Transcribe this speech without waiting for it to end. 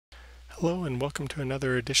Hello and welcome to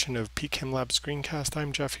another edition of PChem Lab Screencast.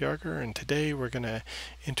 I'm Jeff Yarger, and today we're going to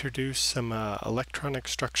introduce some electronic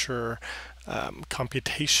structure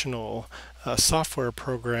computational software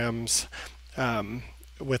programs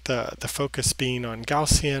with the focus being on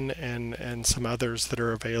Gaussian and some others that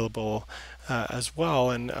are available as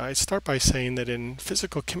well. And I start by saying that in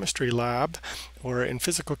physical chemistry lab or in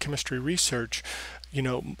physical chemistry research,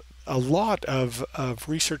 a lot of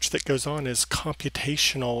research that goes on is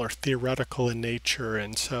computational or theoretical in nature,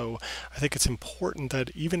 and so I think it's important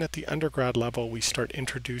that even at the undergrad level we start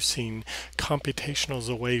introducing computational as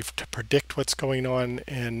a way to predict what's going on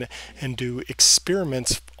and do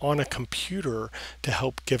experiments on a computer to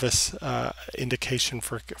help give us indication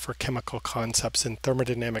for chemical concepts in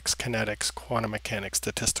thermodynamics, kinetics, quantum mechanics,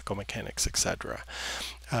 statistical mechanics, etc.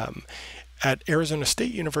 At Arizona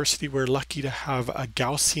State University, we're lucky to have a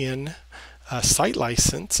Gaussian site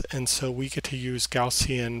license, and so we get to use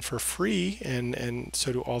Gaussian for free, and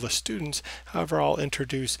so do all the students. However, I'll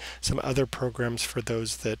introduce some other programs for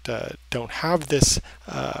those that don't have this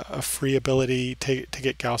free ability to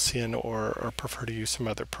get Gaussian or prefer to use some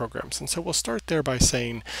other programs. And so we'll start there by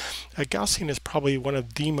saying Gaussian is probably one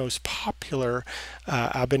of the most popular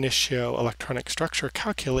ab initio electronic structure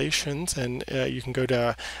calculations, and you can go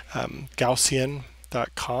to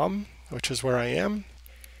Gaussian.com, which is where I am.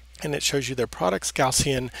 And it shows you their products.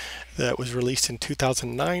 Gaussian that was released in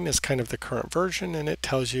 2009 is kind of the current version, and it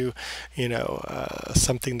tells you,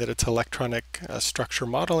 something that it's electronic structure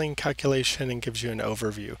modeling calculation and gives you an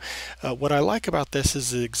overview. What I like about this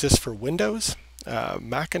is it exists for Windows,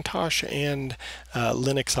 Macintosh, and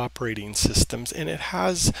Linux operating systems, and it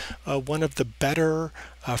has one of the better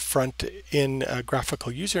front-end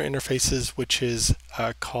graphical user interfaces, which is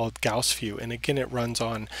called Gaussview, and again it runs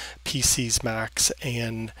on PCs, Macs,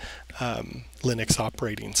 and Linux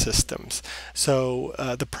operating systems. So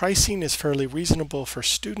the pricing is fairly reasonable for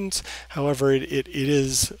students. However, it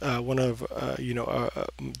is one of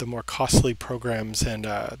the more costly programs, and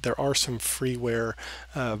there are some freeware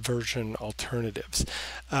version alternatives.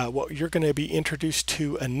 What you're going to be introduced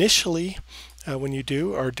to initially when you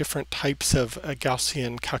do are different types of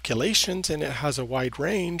Gaussian calculations, and it has a wide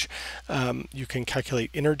range. You can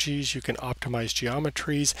calculate energies, you can optimize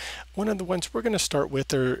geometries. One of the ones we're going to start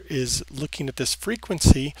with is looking at this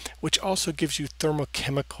frequency, which also gives you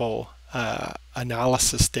thermochemical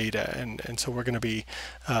analysis data, and so we're going to be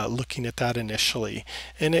looking at that initially,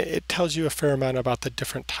 and it tells you a fair amount about the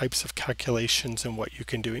different types of calculations and what you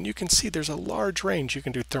can do. And you can see there's a large range. You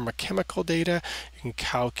can do thermochemical data, you can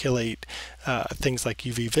calculate things like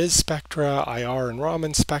UV vis spectra, IR and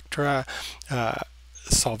Raman spectra,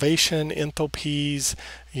 solvation, enthalpies,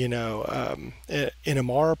 NMR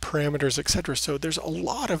parameters, etc. So there's a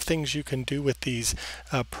lot of things you can do with these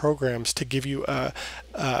programs to give you a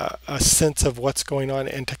sense of what's going on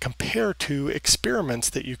and to compare to experiments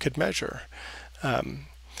that you could measure.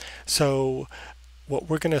 So what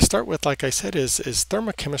we're going to start with, like I said, is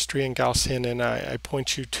thermochemistry and Gaussian, and I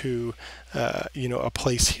point you to a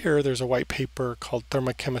place here. There's a white paper called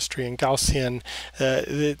Thermochemistry and Gaussian.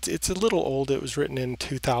 It's a little old. It was written in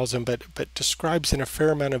 2000, but describes in a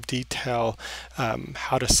fair amount of detail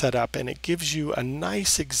how to set up, and it gives you a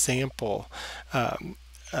nice example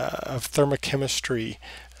of thermochemistry.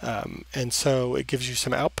 And so it gives you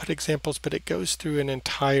some output examples, but it goes through an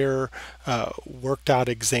entire worked out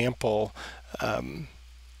example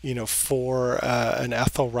for an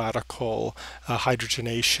ethyl radical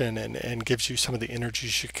hydrogenation, and gives you some of the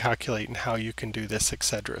energies you calculate and how you can do this,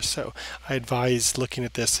 etc. So I advise looking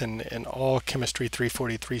at this, and all Chemistry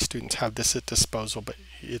 343 students have this at disposal, but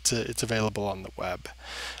it's available on the web.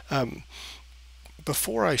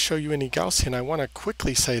 Before I show you any Gaussian, I want to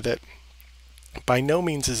quickly say that by no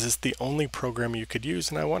means is this the only program you could use,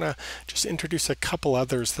 and I want to just introduce a couple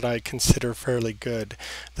others that I consider fairly good.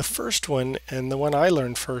 The first one, and the one I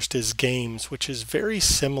learned first, is GAMES, which is very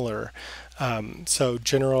similar. So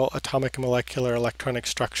General Atomic and Molecular Electronic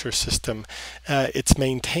Structure System. It's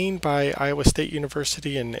maintained by Iowa State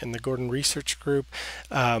University and the Gordon Research Group.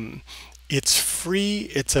 It's free.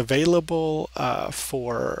 It's available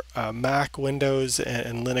for Mac, Windows,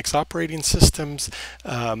 and Linux operating systems.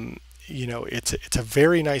 It's a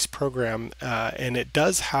very nice program, and it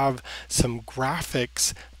does have some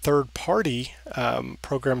graphics third-party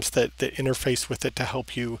programs that interface with it to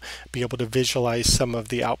help you be able to visualize some of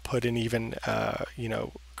the output and even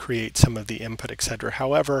create some of the input, etc.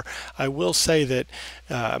 However, I will say that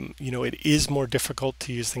it is more difficult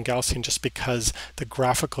to use than Gaussian, just because the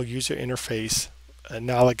graphical user interface,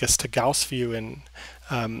 analogous to Gaussview and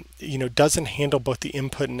doesn't handle both the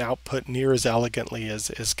input and output near as elegantly as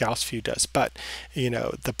Gaussview does. But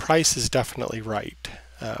the price is definitely right.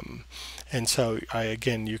 And so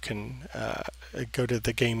again, you can go to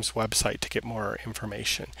the game's website to get more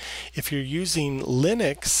information. If you're using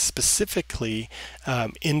Linux specifically,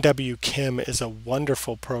 NWChem is a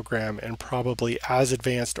wonderful program and probably as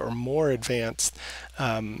advanced or more advanced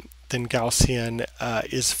than Gaussian,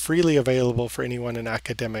 is freely available for anyone in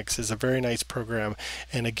academics, is a very nice program.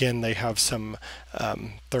 And again, they have some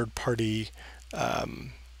third-party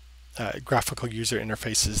graphical user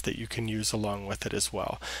interfaces that you can use along with it as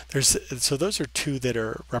well. So those are two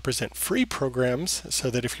that represent free programs, so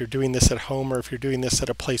that if you're doing this at home or if you're doing this at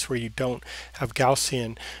a place where you don't have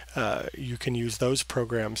Gaussian, you can use those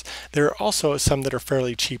programs. There are also some that are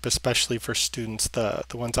fairly cheap, especially for students. The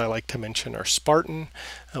ones I like to mention are Spartan,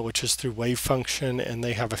 which is through Wavefunction, and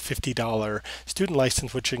they have a $50 student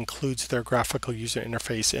license, which includes their graphical user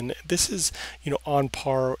interface. And this is, on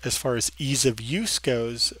par as far as ease of use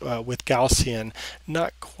goes with Gaussian,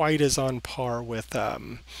 not quite as on par with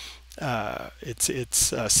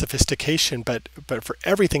its sophistication, but for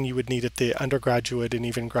everything you would need at the undergraduate and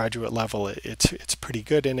even graduate level, it's pretty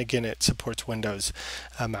good. And again, it supports Windows,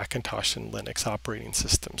 Macintosh, and Linux operating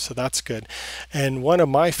systems, so that's good. And one of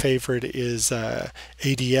my favorite is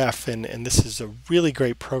ADF, and this is a really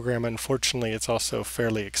great program. Unfortunately, it's also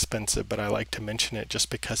fairly expensive, but I like to mention it just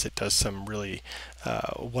because it does some really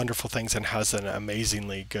wonderful things and has an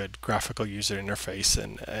amazingly good graphical user interface,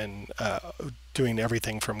 and doing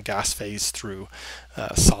everything from gas phase through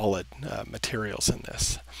solid materials in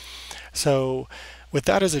this. So with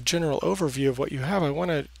that as a general overview of what you have, I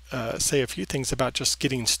want to say a few things about just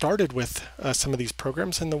getting started with some of these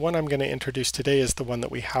programs. And the one I'm going to introduce today is the one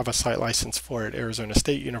that we have a site license for at Arizona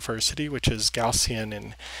State University, which is Gaussian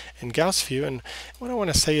and Gaussview. And what I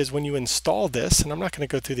want to say is when you install this, and I'm not going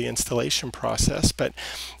to go through the installation process, but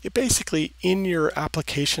it basically in your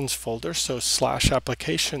applications folder, so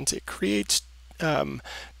 /applications, it creates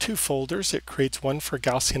two folders. It creates one for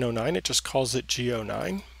Gaussian 09. It just calls it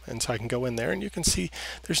G09. And so I can go in there and you can see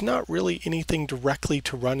there's not really anything directly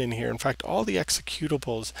to run in here. In fact, all the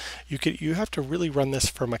executables, you have to really run this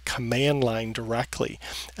from a command line directly,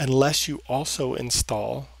 unless you also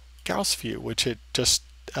install Gaussview, which it just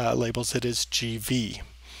labels it as GV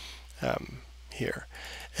here.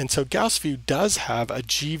 And so Gaussview does have a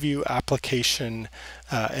GView application,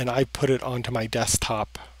 and I put it onto my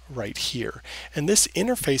desktop right here. And this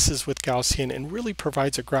interfaces with Gaussian and really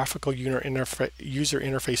provides a graphical user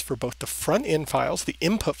interface for both the front end files, the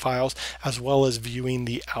input files, as well as viewing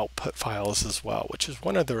the output files as well, which is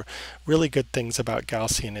one of the really good things about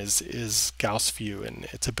Gaussian is Gaussview and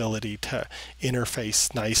its ability to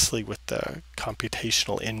interface nicely with the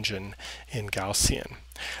computational engine in Gaussian.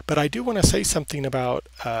 But I do want to say something about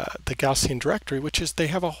the Gaussian directory, which is they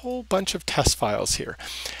have a whole bunch of test files here.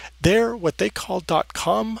 What they call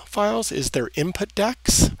 .com files is their input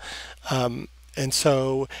decks. And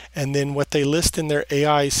then what they list in their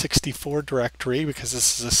AI64 directory, because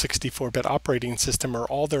this is a 64-bit operating system, are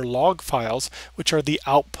all their log files, which are the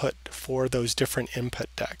output for those different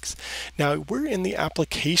input decks. Now we're in the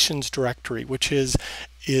applications directory, which is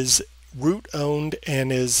root owned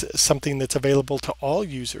and is something that's available to all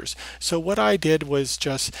users. So what I did was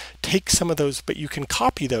just take some of those, but you can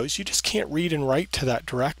copy those. You just can't read and write to that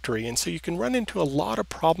directory. And so you can run into a lot of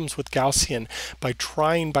problems with Gaussian by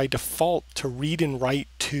trying by default to read and write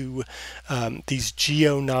to these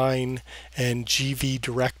G09 and GV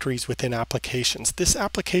directories within applications. This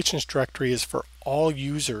applications directory is for all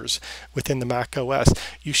users within the Mac OS.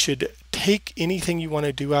 You should take anything you want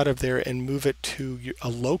to do out of there and move it to a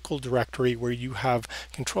local directory where you have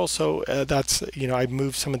control. So that's, I've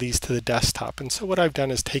moved some of these to the desktop. And so what I've done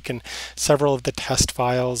is taken several of the test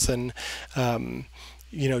files and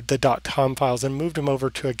the .com files and moved them over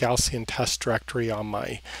to a Gaussian test directory on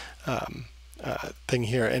my thing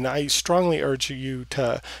here. And I strongly urge you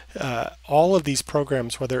to all of these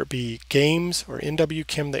programs, whether it be games or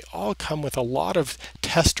NWChem, they all come with a lot of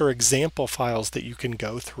test or example files that you can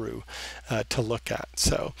go through to look at.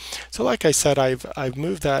 So like I said, I've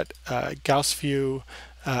moved that Gaussview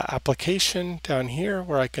application down here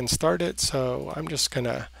where I can start it. So I'm just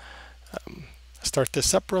gonna start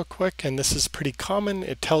this up real quick, and this is pretty common.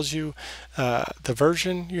 It tells you the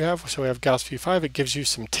version you have. So we have Gaussview 5. It gives you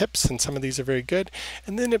some tips, and some of these are very good.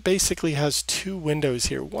 And then it basically has two windows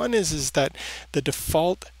here. One is that the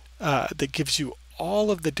default that gives you all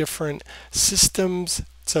of the different systems.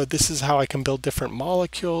 So this is how I can build different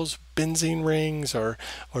molecules, benzene rings, or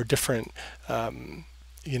different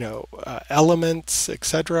elements,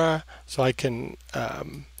 etc. So I can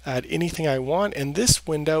add anything I want, and this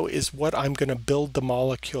window is what I'm going to build the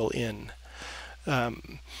molecule in.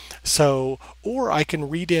 Or I can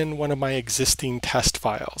read in one of my existing test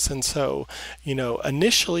files. And so,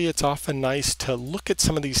 initially it's often nice to look at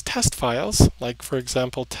some of these test files, like for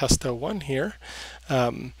example, test01 here.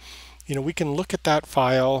 We can look at that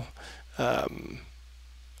file. Or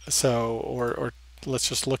let's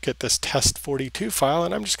just look at this test42 file,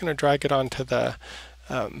 and I'm just going to drag it onto the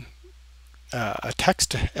a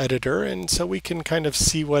text editor, and so we can kind of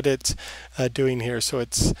see what it's doing here. So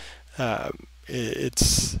it's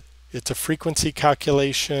a frequency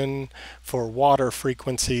calculation for water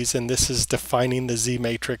frequencies, and this is defining the Z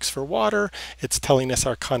matrix for water. It's telling us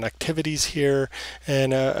our conductivities here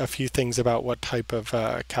and a few things about what type of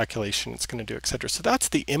calculation it's going to do, etc. So that's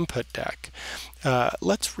the input deck.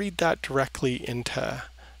 Let's read that directly into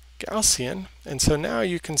Gaussian, and so now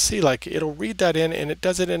you can see like it'll read that in, and it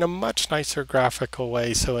does it in a much nicer graphical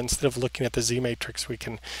way. So instead of looking at the Z matrix, we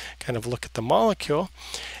can kind of look at the molecule,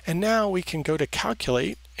 and now we can go to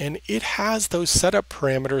calculate, and it has those setup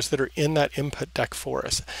parameters that are in that input deck for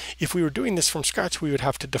us. If we were doing this from scratch, we would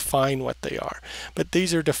have to define what they are, but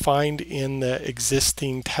these are defined in the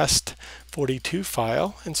existing test42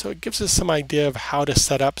 file, and so it gives us some idea of how to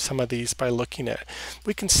set up some of these by looking at it.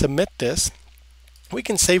 We can submit this. We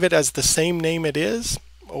can save it as the same name it is,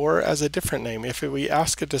 or as a different name. If we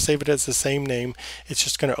ask it to save it as the same name, it's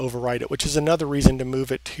just going to overwrite it, which is another reason to move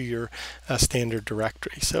it to your standard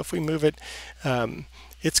directory. So if we move it,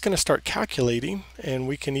 it's going to start calculating, and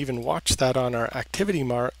we can even watch that on our activity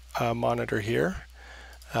monitor here.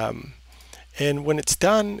 And when it's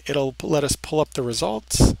done, it'll let us pull up the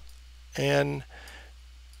results, and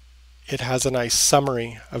it has a nice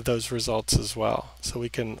summary of those results as well. So we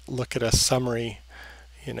can look at a summary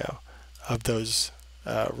of those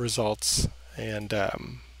results, and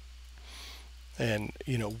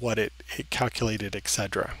what it calculated,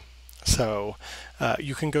 etc. So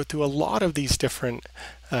you can go through a lot of these different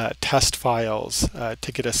test files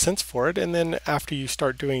to get a sense for it, and then after you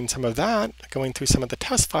start doing some of that, going through some of the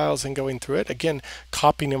test files and going through it, again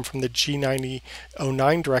copying them from the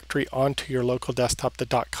G9009 directory onto your local desktop,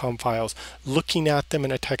 the .com files, looking at them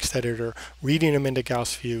in a text editor, reading them into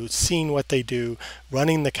Gaussview, seeing what they do,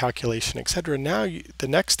 running the calculation, etc. Now the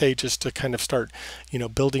next stage is to kind of start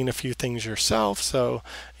building a few things yourself. So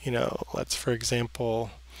let's for example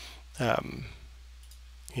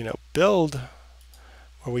build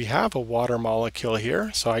where we have a water molecule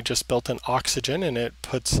here. So I just built an oxygen, and it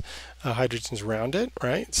puts hydrogens around it,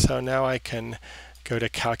 right? So now I can go to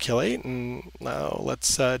calculate, and now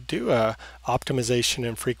let's do a optimization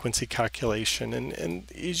and frequency calculation, and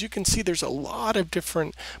as you can see, there's a lot of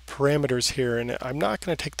different parameters here, and I'm not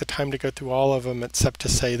going to take the time to go through all of them, except to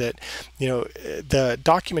say that the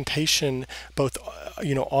documentation, both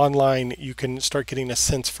online, you can start getting a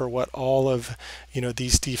sense for what all of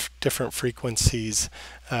these different frequencies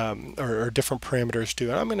or different parameters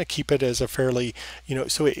do. And I'm going to keep it as a fairly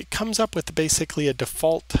so it comes up with basically a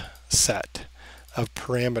default set of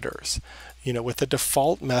parameters, with a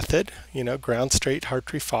default method, ground straight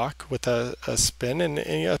Hartree-Fock with a spin, and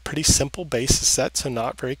a pretty simple basis set, so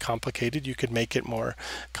not very complicated. You could make it more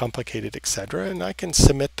complicated, etc. And I can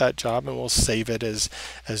submit that job, and we'll save it as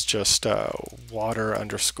just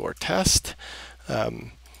water_test.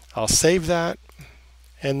 I'll save that,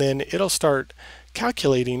 and then it'll start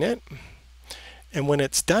calculating it. And when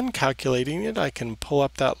it's done calculating it, I can pull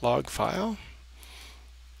up that log file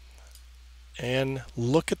and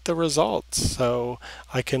look at the results. So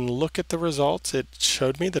I can look at the results. It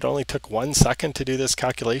showed me that it only took 1 second to do this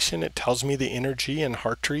calculation. It tells me the energy in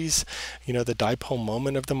Hartree's, the dipole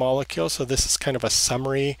moment of the molecule. So this is kind of a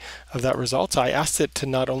summary of that result. So I asked it to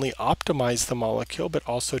not only optimize the molecule, but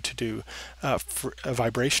also to do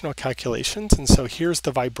vibrational calculations. And so here's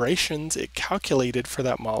the vibrations it calculated for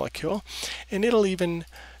that molecule. And it'll even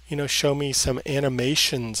show me some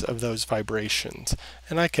animations of those vibrations,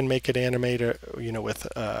 and I can make it animate with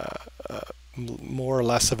more or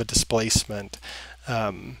less of a displacement,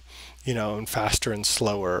 and faster and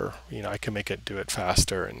slower. I can make it do it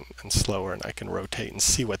faster and slower, and I can rotate and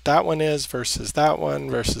see what that one is versus that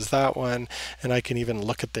one versus that one, and I can even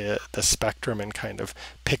look at the spectrum and kind of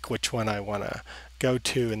pick which one I want to go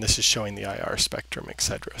to, and this is showing the IR spectrum,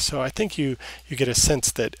 etc. So I think you get a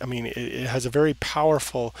sense that, it has a very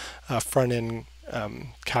powerful front-end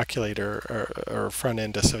calculator or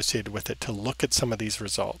front-end associated with it to look at some of these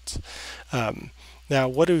results. Now,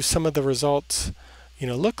 what do some of the results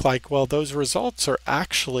look like? Well, those results are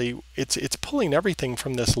actually, it's pulling everything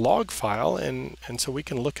from this log file, and so we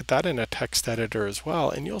can look at that in a text editor as well,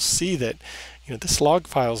 and you'll see that this log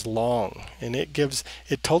file is long, and it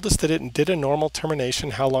told us that it did a normal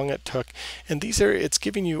termination, how long it took, and it's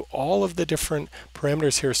giving you all of the different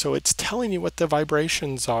parameters here. So it's telling you what the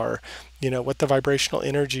vibrations are, what the vibrational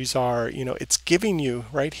energies are. It's giving you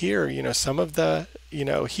right here, some of the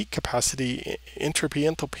heat capacity, entropy,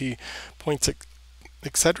 enthalpy points,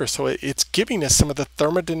 etc. So it's giving us some of the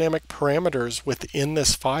thermodynamic parameters within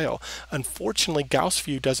this file. Unfortunately,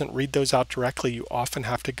 Gaussview doesn't read those out directly. You often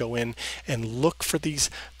have to go in and look for these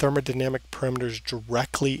thermodynamic parameters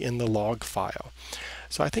directly in the log file.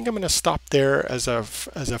 So I think I'm going to stop there as a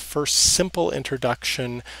first simple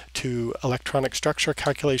introduction to electronic structure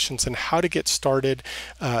calculations and how to get started.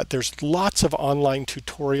 There's lots of online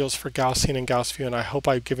tutorials for Gaussian and Gaussview, and I hope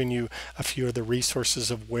I've given you a few of the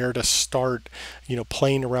resources of where to start,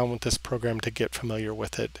 playing around with this program to get familiar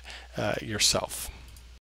with it yourself.